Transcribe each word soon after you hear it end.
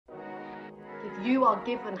If you are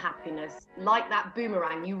given happiness, like that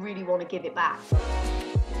boomerang, you really want to give it back.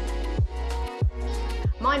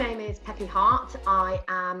 My name is Pepe Hart. I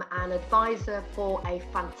am an advisor for a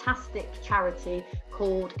fantastic charity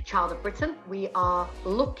called Child of Britain. We are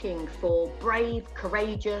looking for brave,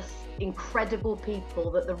 courageous, incredible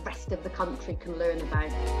people that the rest of the country can learn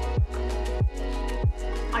about.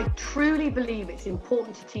 I truly believe it's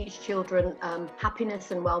important to teach children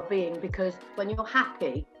happiness and well-being, because when you're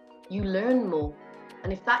happy, you learn more.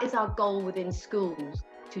 And if that is our goal within schools,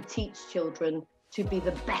 to teach children to be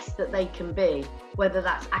the best that they can be, whether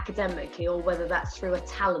that's academically or whether that's through a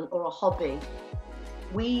talent or a hobby,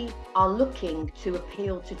 we are looking to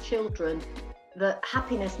appeal to children that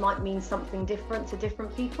happiness might mean something different to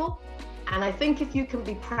different people. And I think if you can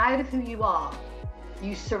be proud of who you are,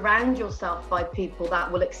 you surround yourself by people that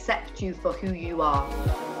will accept you for who you are.